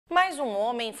Mais um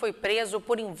homem foi preso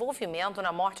por envolvimento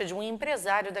na morte de um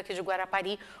empresário daqui de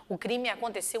Guarapari. O crime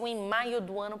aconteceu em maio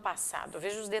do ano passado.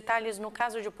 Veja os detalhes no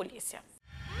Caso de Polícia.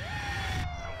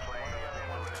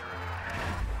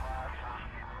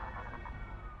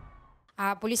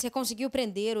 A polícia conseguiu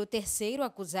prender o terceiro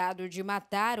acusado de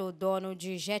matar o dono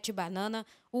de Jet Banana,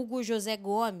 Hugo José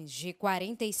Gomes, de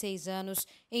 46 anos,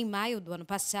 em maio do ano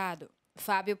passado.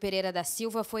 Fábio Pereira da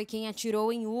Silva foi quem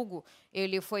atirou em Hugo.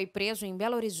 Ele foi preso em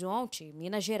Belo Horizonte,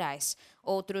 Minas Gerais.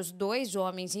 Outros 2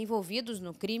 homens envolvidos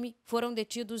no crime foram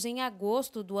detidos em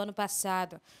agosto do ano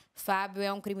passado. Fábio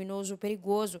é um criminoso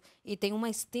perigoso e tem uma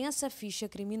extensa ficha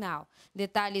criminal.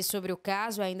 Detalhes sobre o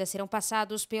caso ainda serão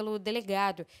passados pelo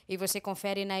delegado e você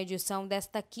confere na edição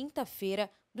desta quinta-feira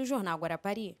do Jornal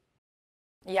Guarapari.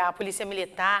 E a Polícia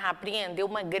Militar apreendeu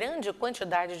uma grande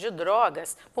quantidade de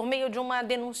drogas por meio de uma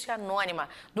denúncia anônima.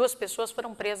 2 pessoas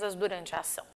foram presas durante a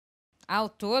ação. Ao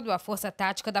todo, a Força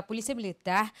Tática da Polícia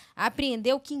Militar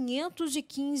apreendeu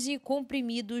 515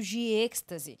 comprimidos de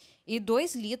êxtase e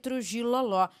 2 litros de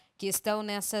loló, que estão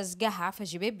nessas garrafas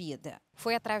de bebida.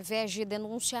 Foi através de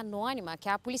denúncia anônima que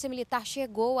a Polícia Militar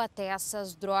chegou até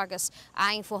essas drogas.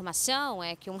 A informação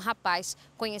é que um rapaz,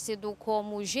 conhecido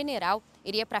como General,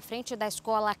 iria para frente da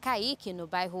escola Caíque, no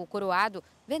bairro Coroado,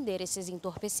 vender esses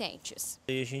entorpecentes.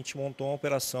 E a gente montou uma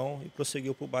operação e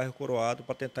prosseguiu para o bairro Coroado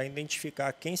para tentar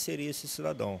identificar quem seria esse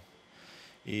cidadão.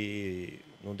 E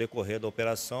no decorrer da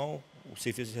operação, o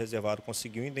serviço reservado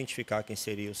conseguiu identificar quem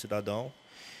seria o cidadão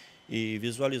e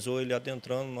visualizou ele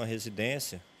adentrando numa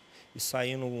residência e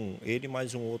saindo ele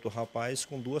mais um outro rapaz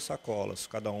com 2 sacolas,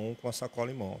 cada um com a sacola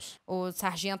em mãos. O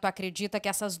sargento acredita que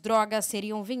essas drogas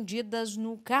seriam vendidas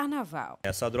no carnaval.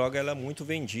 Essa droga ela é muito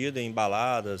vendida em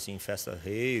baladas, em festas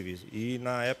raves e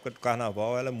na época do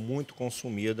carnaval ela é muito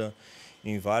consumida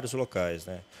em vários locais,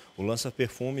 né? O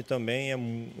lança-perfume também é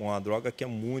uma droga que é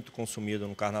muito consumida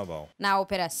no carnaval. Na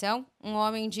operação, um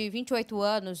homem de 28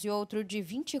 anos e outro de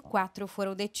 24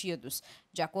 foram detidos.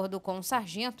 De acordo com o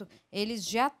sargento, eles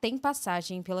já têm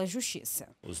passagem pela justiça.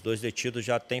 Os 2 detidos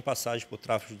já têm passagem por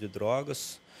tráfico de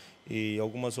drogas e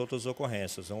algumas outras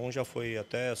ocorrências. Um já foi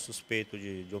até suspeito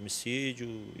de homicídio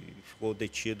e ficou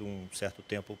detido um certo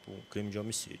tempo por um crime de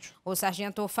homicídio. O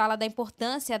sargento fala da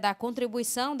importância da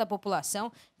contribuição da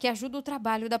população que ajuda o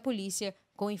trabalho da polícia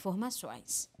com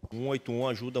informações. O 181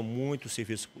 ajuda muito o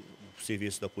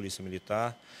serviço da Polícia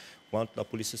Militar quanto da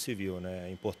Polícia Civil, né?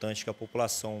 É importante que a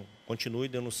população continue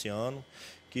denunciando,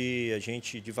 que a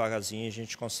gente devagarzinho a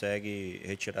gente consegue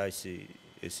retirar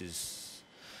esses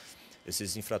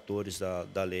infratores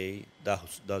da lei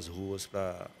das ruas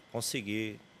para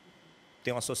conseguir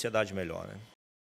ter uma sociedade melhor, né?